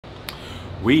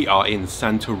We are in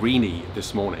Santorini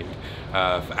this morning.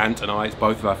 For Ant and I, it's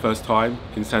both of our first time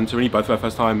in Santorini, both of our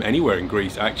first time anywhere in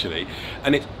Greece actually.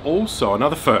 And it's also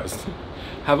another first.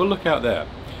 Have a look out there.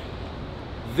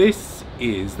 This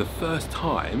is the first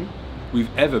time we've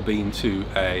ever been to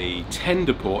a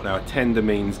tender port. Now a tender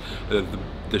means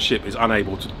the ship is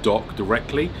unable to dock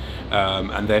directly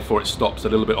and therefore it stops a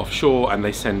little bit offshore, and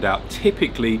they send out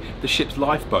typically the ship's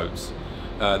lifeboats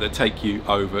that take you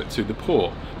over to the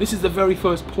port. This is the very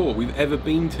first port we've ever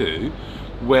been to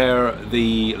where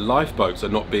the lifeboats are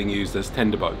not being used as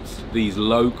tender boats. These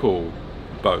local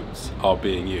boats are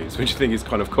being used, which I think is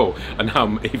kind of cool, and now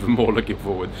I'm even more looking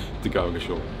forward to going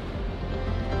ashore.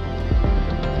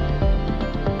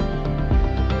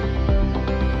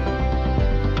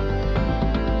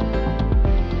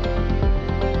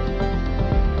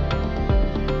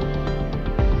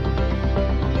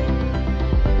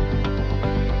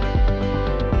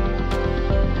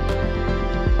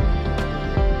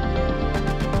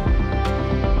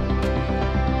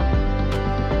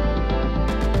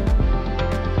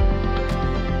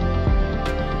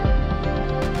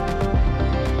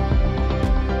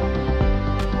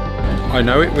 I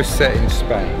know it was set in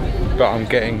Spain, but I'm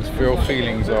getting real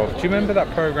feelings of... Do you remember that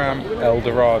program El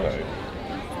Dorado?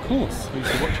 Of course, I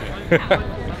used to watch it.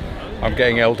 I'm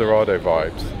getting El Dorado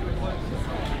vibes.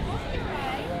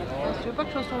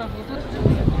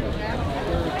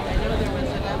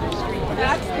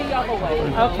 That's the other way.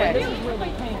 Okay. This is where we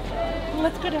came from.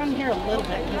 Let's go down here a little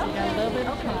bit because we got a little bit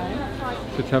of time.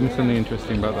 So tell me something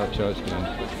interesting about that church, Glen.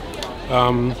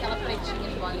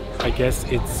 I guess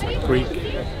it's Greek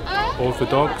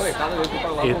Orthodox.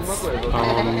 It's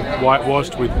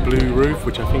whitewashed with blue roof,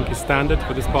 which I think is standard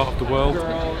for this part of the world.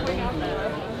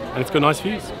 And it's got nice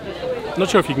views. I'm not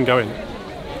sure if you can go in.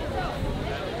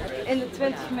 In the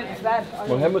 20 minutes that.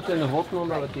 Maar hij moet in de hoop nemen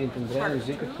dat we tegen ten trein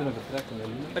zeker kunnen vertrekken.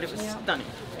 But it was stunning.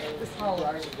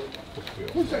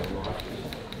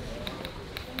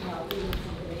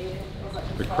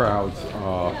 The crowds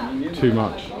are too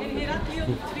much.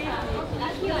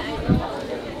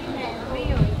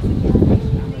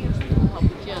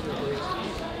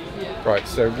 Right,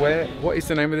 so what is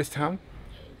the name of this town?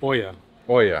 Oya.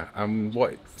 Oya.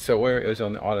 So where it is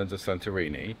on the islands of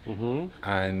Santorini,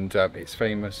 and it's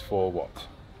famous for what?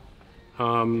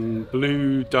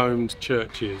 Blue domed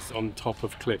churches on top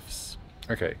of cliffs.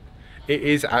 Okay, it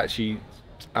is actually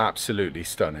absolutely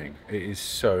stunning. It is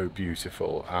so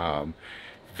beautiful.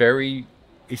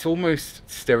 It's almost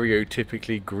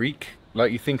stereotypically Greek.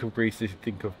 Like you think of Greece, you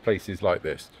think of places like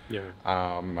this. Yeah.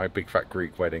 My big fat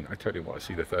Greek wedding. I totally want to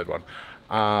see the third one.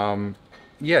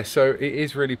 Yeah, so it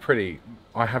is really pretty.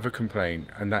 I have a complaint,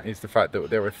 and that is the fact that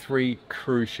there are 3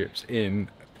 cruise ships in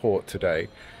port today.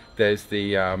 There's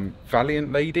the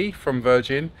Valiant Lady from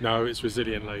Virgin. No, it's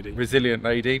Resilient Lady. Resilient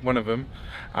Lady, one of them.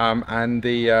 And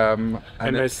the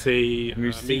MSC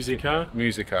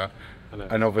Musica.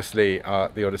 And obviously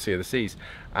the Odyssey of the Seas.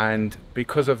 And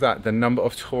because of that, the number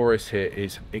of tourists here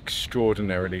is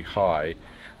extraordinarily high.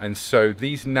 And so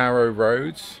these narrow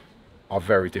roads are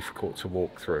very difficult to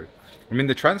walk through. I mean,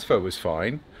 the transfer was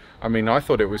fine. I mean, I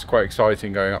thought it was quite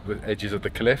exciting going up the edges of the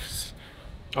cliffs.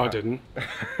 I didn't.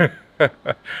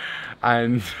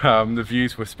 And the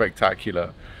views were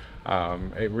spectacular.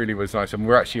 It really was nice. And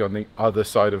we're actually on the other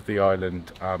side of the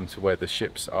island to where the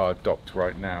ships are docked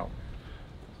right now.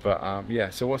 But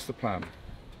yeah, so what's the plan?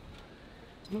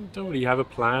 I don't really have a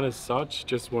plan as such,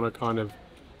 just want to kind of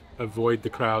avoid the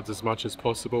crowds as much as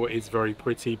possible. It's very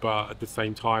pretty, but at the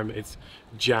same time it's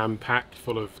jam-packed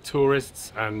full of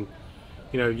tourists, and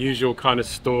you know, usual kind of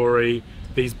story.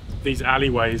 These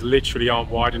alleyways literally aren't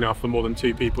wide enough for more than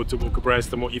 2 people to walk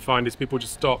abreast, and what you find is people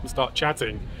just stop and start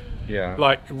chatting. Yeah.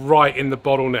 Like right in the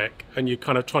bottleneck, and you're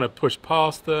kind of trying to push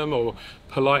past them or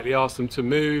politely ask them to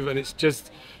move, and it's just,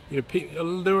 you know,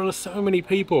 there are so many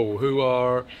people who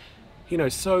are, you know,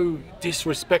 so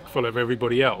disrespectful of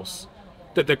everybody else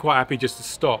that they're quite happy just to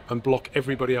stop and block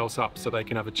everybody else up so they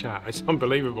can have a chat. It's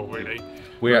unbelievable, really.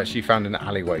 We actually found an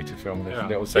alleyway to film this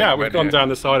little segment. Yeah, we've gone down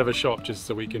the side of a shop just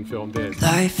so we can film this.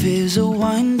 Life is a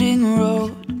winding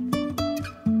road,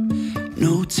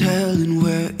 no telling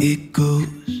where it goes.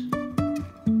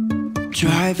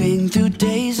 Driving through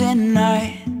days and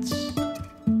nights,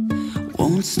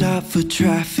 won't stop for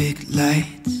traffic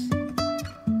lights.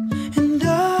 And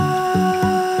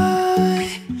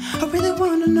I really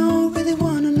wanna know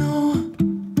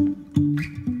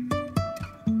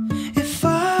if I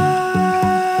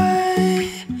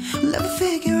will ever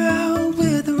figure out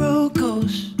where the road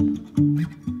goes.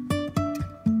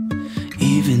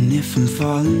 Even if I'm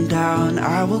falling falling down,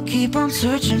 I will keep on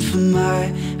searching for my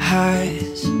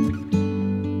highs.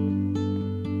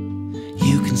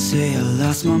 You can say I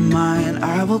lost my mind,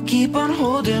 I will keep on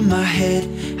holding my head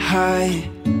high,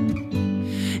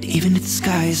 even if the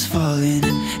sky is falling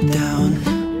down.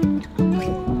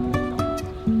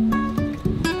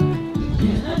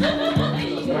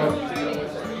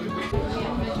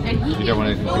 You don't want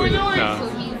anything to eat?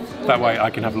 No. That way I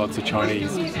can have lots of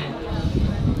Chinese.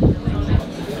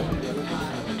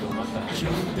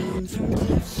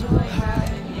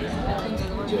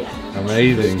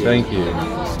 Amazing, thank you.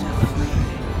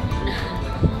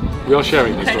 We are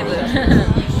sharing this,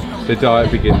 right? The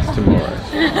diet begins tomorrow.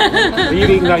 Are you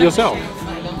eating that yourself?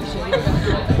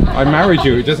 I married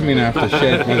you, it doesn't mean I have to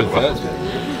share my desserts.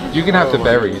 You can have the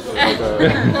berries.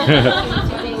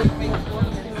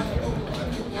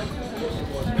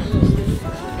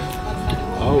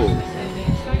 Oh.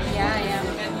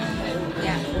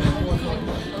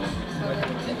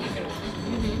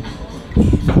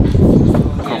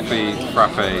 Coffee,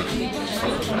 frappe.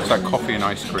 It's like coffee and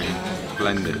ice cream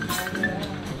blended.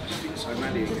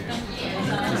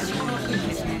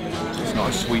 It's not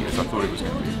as sweet as I thought it was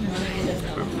going to be,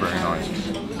 but very nice.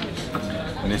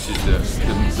 And this is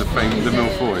the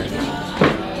millefeuille.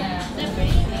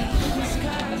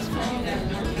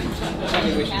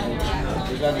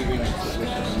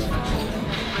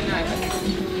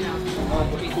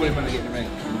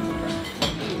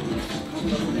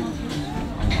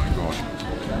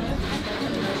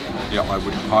 Yeah, I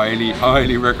would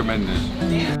highly recommend this.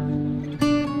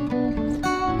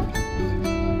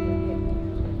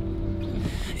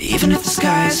 Even if the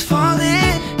sky is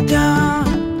falling down,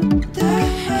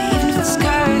 even if the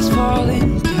sky is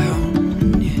falling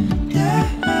down, yeah.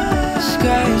 The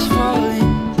sky is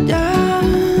falling down.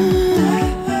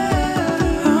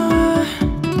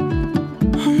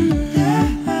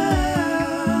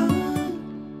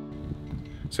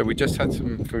 So we just had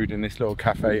some food in this little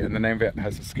cafe, and the name of it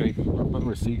has a screen. I've got a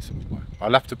receipt somewhere.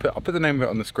 I'll put the name of it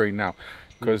on the screen now,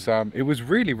 because it was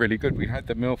really good. We had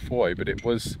the millefeuille, but it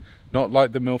was not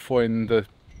like the millefeuille in the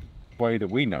way that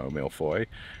we know millefeuille. It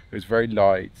was very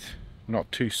light, not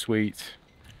too sweet.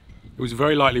 It was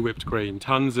very lightly whipped cream,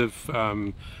 tons of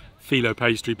phyllo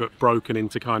pastry, but broken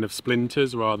into kind of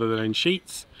splinters rather than in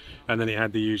sheets. And then it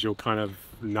had the usual kind of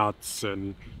nuts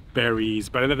and berries,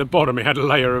 but then at the bottom it had a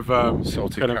layer of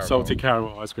salty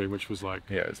caramel ice cream, which was like,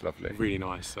 yeah, it's lovely, really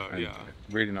nice. So and yeah,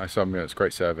 really nice. It's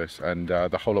great service, and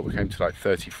the whole lot came to like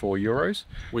 34 euros,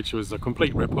 which was a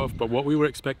complete rip-off, but what we were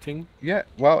expecting. Yeah,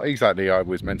 well, exactly. I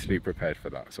was mentally prepared for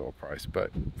that sort of price,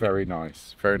 but very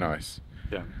nice, very nice.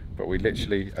 Yeah, but we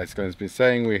literally, as Glen's been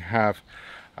saying, we have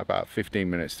about 15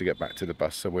 minutes to get back to the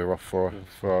bus, so we're off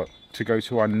to go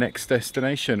to our next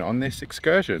destination on this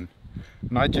excursion.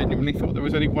 And I genuinely thought there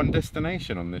was only one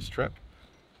destination on this trip,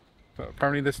 but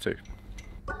apparently there's two.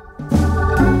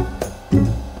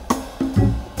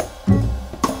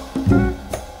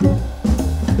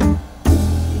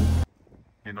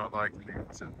 You're not liking the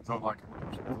options. not like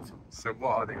it. So what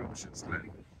are the options, Glen?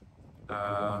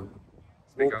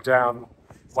 Walk down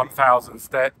 1,000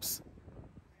 steps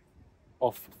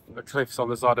off the cliffs on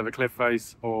the side of a cliff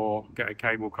face, or get a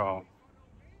cable car.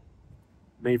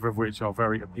 Neither of which are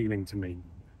very appealing to me. Do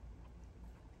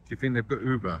you think they've got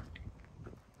Uber?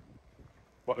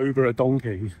 What, Uber a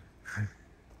donkey?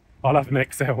 I'll have an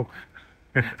XL.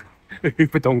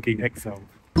 Uber donkey XL.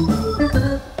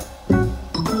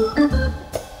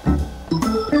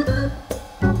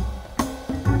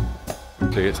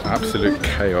 It's absolute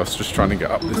chaos just trying to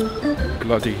get up this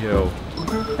bloody hill.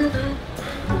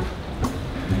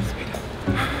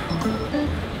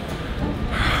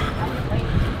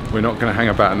 We're not going to hang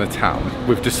about in the town.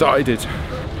 We've decided,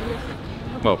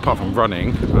 well, apart from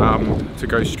running, to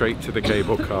go straight to the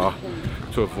cable car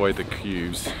to avoid the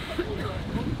queues.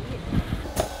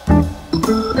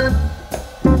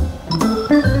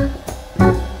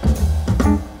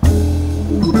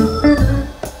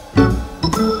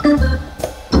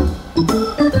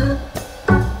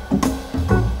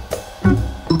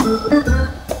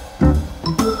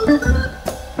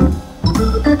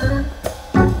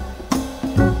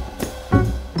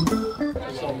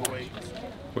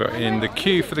 In the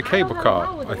queue for the cable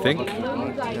car, I think,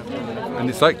 and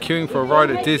it's like queuing for a ride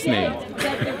at Disney.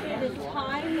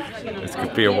 This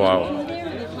could be a while.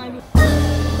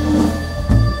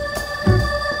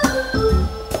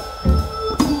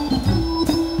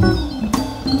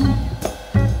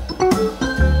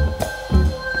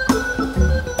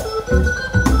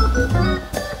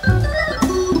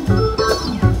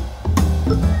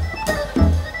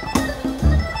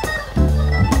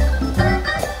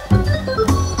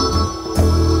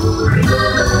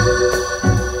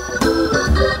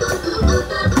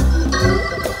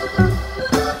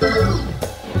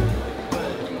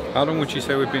 How long would you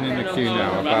say we've been in the queue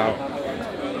now? About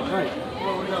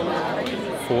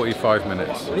 45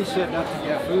 minutes.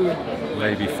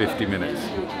 Maybe 50 minutes.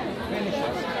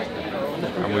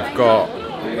 And we've got,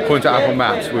 according to Apple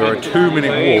Maps, we're a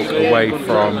 2-minute walk away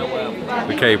from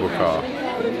the cable car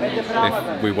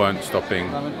if we weren't stopping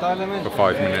for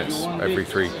 5 minutes every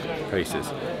 3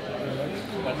 paces.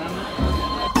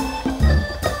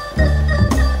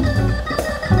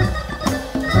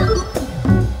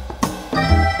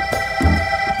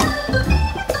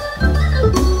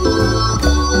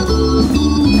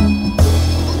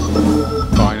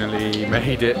 Finally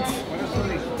made it.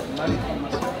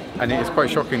 And it is quite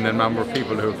shocking the number of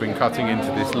people who have been cutting into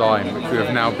this line, which we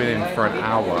have now been in for an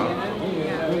hour.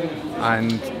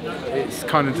 And it's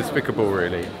kind of despicable,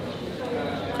 really,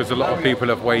 because a lot of people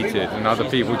have waited and other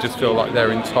people just feel like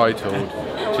they're entitled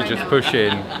to just push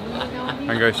in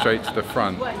and go straight to the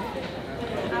front. It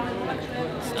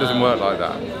doesn't work like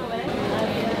that.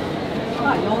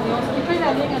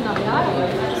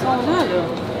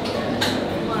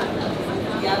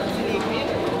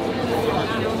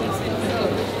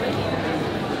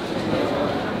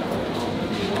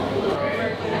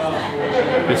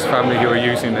 This family who are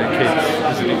using their kids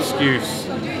as an excuse.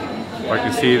 I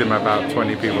can see them about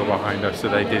 20 people behind us, so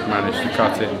they did manage to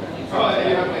cut in.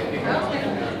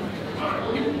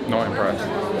 Not impressed.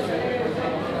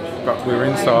 But we're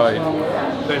inside.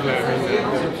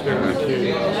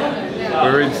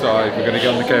 We're inside, we're going to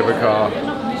get on the cable car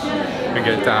and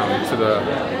get down to the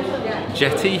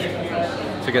jetty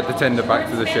to get the tender back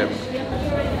to the ship.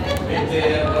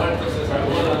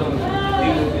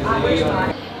 Oh my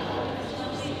god.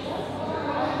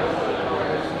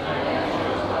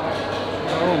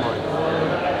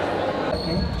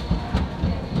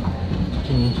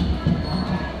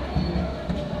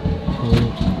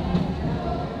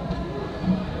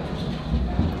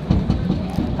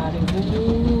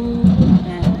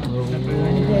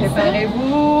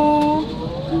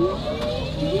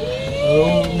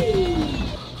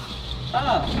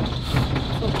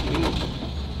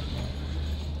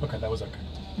 Okay, that was okay.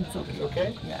 It's okay.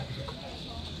 Okay? Yeah.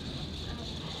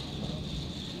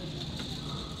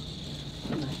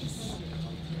 Nice.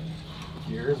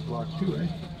 Here is block 2, eh?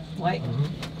 White.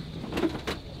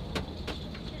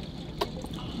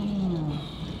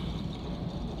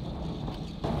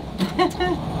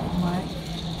 White.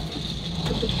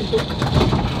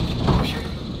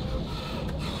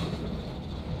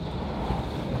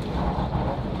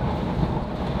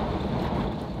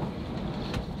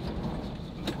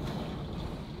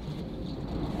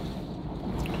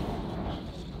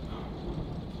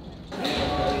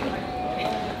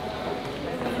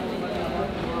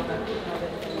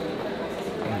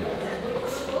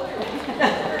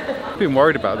 Been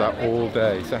worried about that all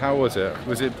day. So how was it?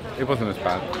 It wasn't as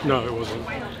bad. No, it wasn't.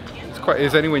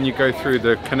 It's only when you go through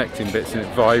the connecting bits and it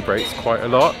vibrates quite a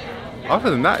lot. Other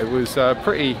than that, it was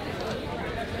pretty.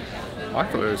 I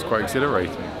thought it was quite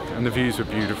exhilarating, and the views were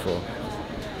beautiful.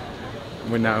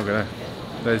 We're now gonna.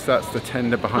 That's the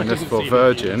tender behind us for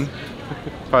Virgin.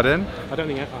 Pardon? I don't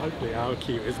think. Hopefully, our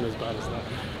queue isn't as bad as that.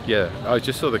 Yeah, I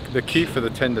just saw the queue for the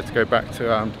tender to go back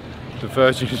to the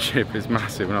Virgin ship is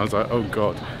massive, and I was like, oh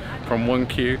god, from one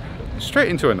queue straight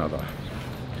into another.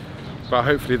 But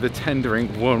hopefully the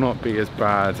tendering will not be as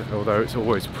bad, although it's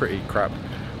always pretty crap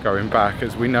going back,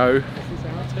 as we know. This is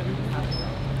our tender?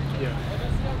 Yeah.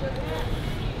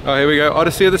 Oh, here we go,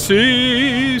 Odyssey of the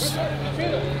Seas!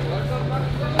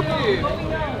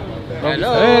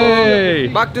 Hello! Hey!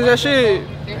 Back to the ship!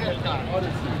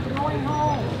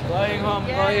 Going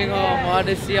home,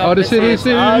 Odyssey of Odyssey of the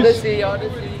Seas! Odyssey.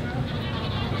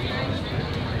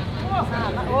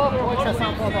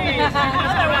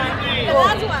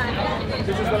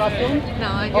 This is the last one? No,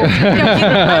 I'm joking.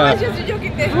 I was just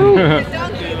joking. The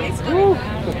donkey is coming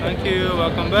back. Thank you,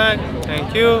 welcome back.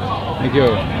 Thank you. Thank you.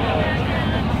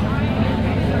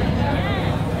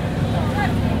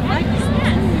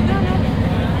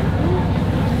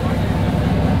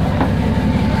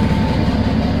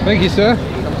 Thank you, sir.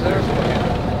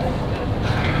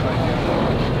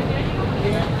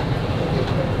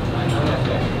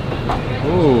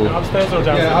 Ooh. Upstairs or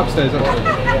downstairs? Yeah, upstairs.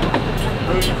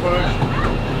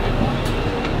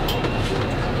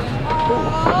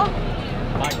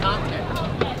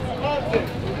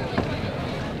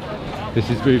 This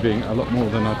is moving a lot more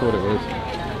than I thought it would.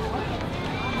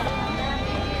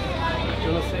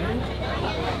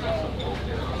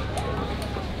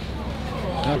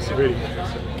 That's really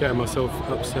getting myself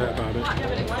upset about it.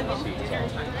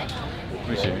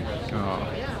 Oh.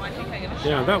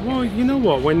 Yeah, well, you know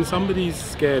what? When somebody's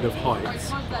scared of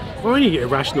heights, or any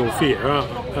irrational fear,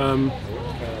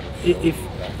 if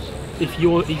if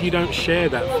you don't share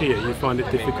that fear, you find it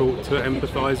difficult to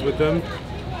empathise with them.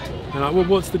 And like, well,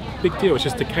 what's the big deal? It's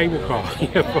just a cable car.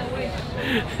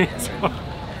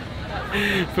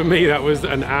 For me, that was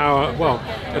an hour. Well,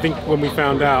 I think when we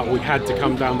found out we had to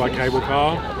come down by cable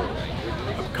car,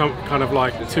 kind of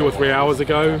like 2 or 3 hours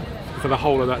ago. For the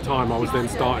whole of that time, I was then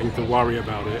starting to worry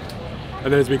about it.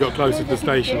 And then as we got closer to the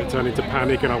station, it turned into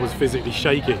panic, and I was physically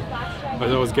shaking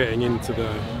as I was getting into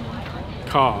the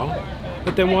car.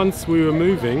 But then once we were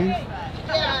moving,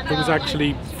 it was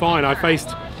actually fine. I faced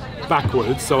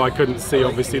backwards, so I couldn't see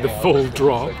obviously the full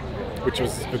drop, which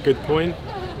was a good point.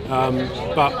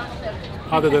 But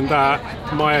other than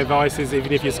that, my advice is,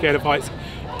 even if you're scared of heights,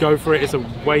 go for it. It's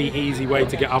a easy way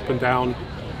to get up and down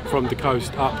from the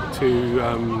coast up to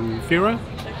Fira.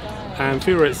 And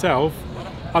Fira itself,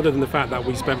 other than the fact that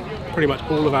we spent pretty much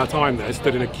all of our time there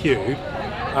stood in a queue,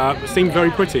 seemed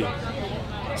very pretty.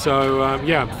 So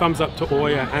yeah, thumbs up to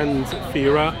Oya and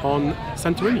Fira on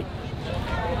Santorini.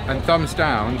 And thumbs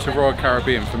down to Royal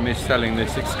Caribbean for mis-selling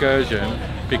this excursion,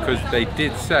 because they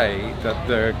did say that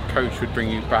the coach would bring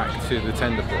you back to the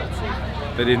tender port.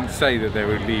 They didn't say that they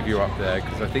would leave you up there,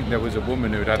 because I think there was a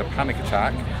woman who had had a panic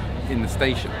attack in the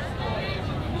station.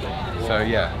 So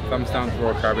yeah, thumbs down to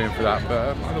Royal Caribbean for that,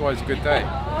 but otherwise a good day.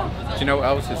 Do you know what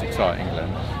else is exciting, Glen?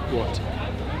 What?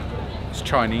 It's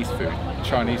Chinese food.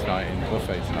 Chinese night in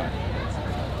buffet tonight.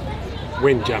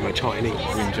 Windjammer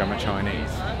Chinese. Windjammer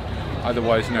Chinese.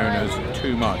 Otherwise known as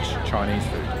too much Chinese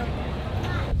food.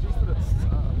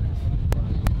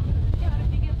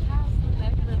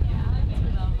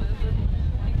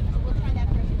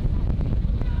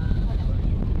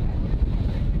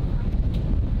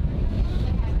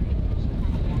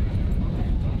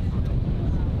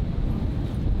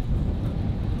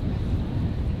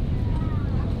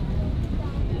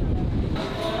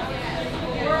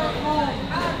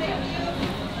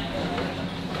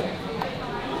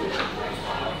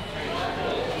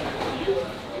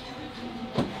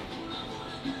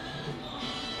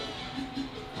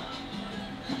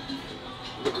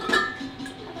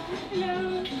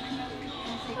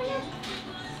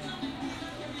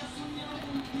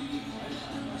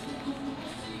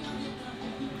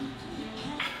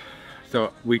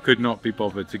 So we could not be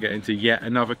bothered to get into yet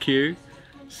another queue.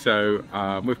 So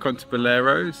we've gone to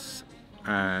Bolero's,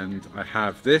 and I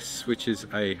have this, which is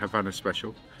a Havana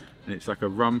special. And it's like a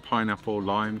rum, pineapple,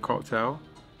 lime cocktail.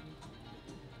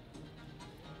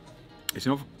 It's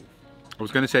not, I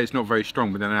was going to say it's not very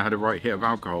strong, but then I had a right hit of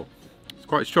alcohol. It's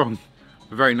quite strong,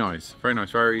 but very nice,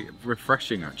 very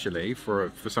refreshing actually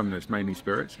for something that's mainly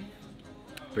spirits.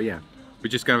 But yeah, we're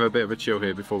just going to have a bit of a chill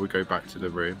here before we go back to the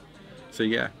room. So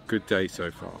yeah, good day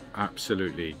so far.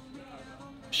 Absolutely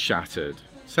shattered.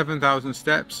 7,000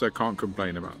 steps, so can't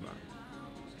complain about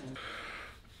that.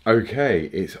 Okay,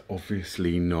 it's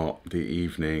obviously not the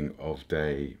evening of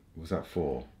day, was that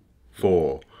 4?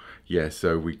 4. Yeah,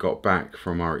 so we got back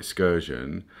from our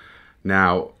excursion.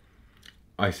 Now,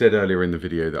 I said earlier in the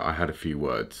video that I had a few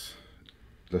words.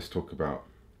 Let's talk about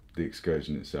the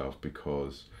excursion itself,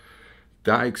 because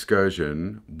that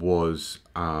excursion was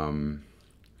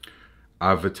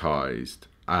advertised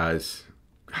as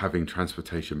having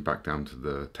transportation back down to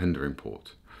the tendering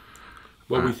port.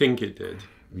 Well, we think it did.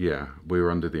 Yeah, we were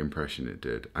under the impression it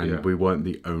did, and we weren't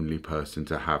the only person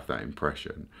to have that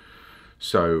impression.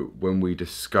 So when we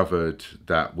discovered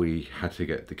that we had to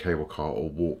get the cable car or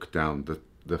walk down the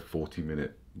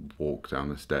 40-minute walk down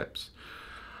the steps,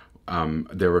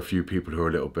 there were a few people who were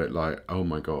a little bit like, oh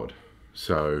my god.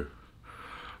 So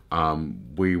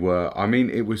we were, I mean,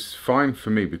 it was fine for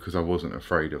me because I wasn't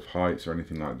afraid of heights or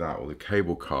anything like that, or the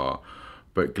cable car.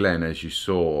 But Glen, as you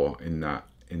saw in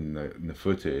the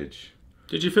footage,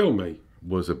 did you film me?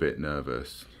 Was a bit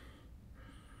nervous.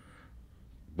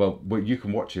 Well, you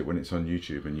can watch it when it's on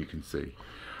YouTube and you can see.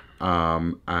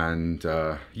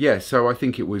 Yeah, so I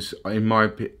think it was,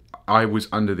 I was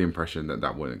under the impression that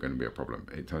that wasn't going to be a problem.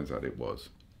 It turns out it was.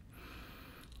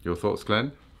 Your thoughts,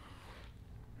 Glen?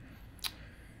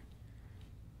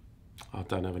 I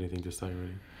don't have anything to say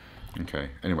really.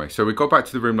 Okay, anyway, so we got back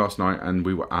to the room last night and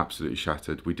we were absolutely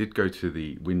shattered. We did go to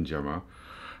the Windjammer,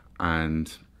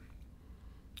 and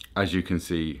as you can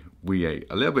see, we ate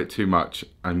a little bit too much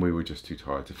and we were just too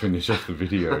tired to finish off the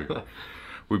video.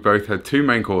 We both had 2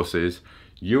 main courses.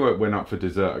 You went up for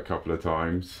dessert a couple of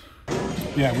times.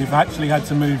 Yeah, we've actually had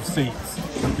to move seats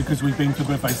because we've been to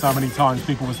the buffet so many times,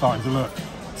 people were starting to look.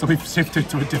 So we've shifted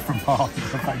to a different part of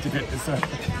the buffet to get dessert.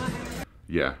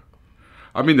 Yeah.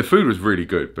 I mean, the food was really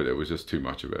good, but it was just too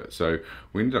much of it. So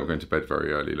we ended up going to bed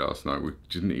very early last night. We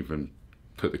didn't even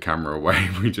put the camera away.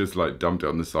 We just like dumped it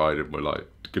on the side and we're like,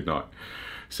 good night.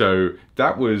 So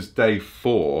that was day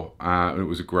 4, and it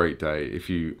was a great day.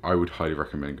 I would highly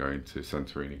recommend going to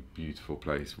Santorini. Beautiful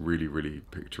place, really, really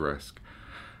picturesque,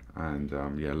 and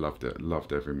yeah, loved it.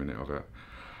 Loved every minute of it.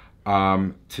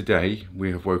 Today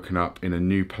we have woken up in a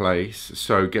new place,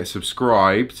 so get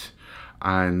subscribed,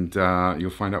 and you'll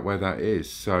find out where that is.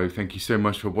 So thank you so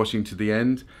much for watching to the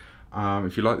end.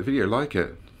 If you like the video, like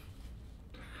it,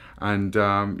 and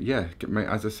yeah,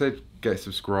 as I said, get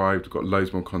subscribed. We've got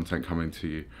loads more content coming to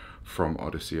you from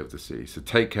Odyssey of the Sea. So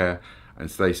take care and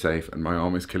stay safe, and my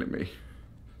arm is killing me.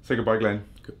 Say goodbye, Glenn.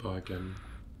 Goodbye, Glen.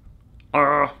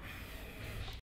 Ah.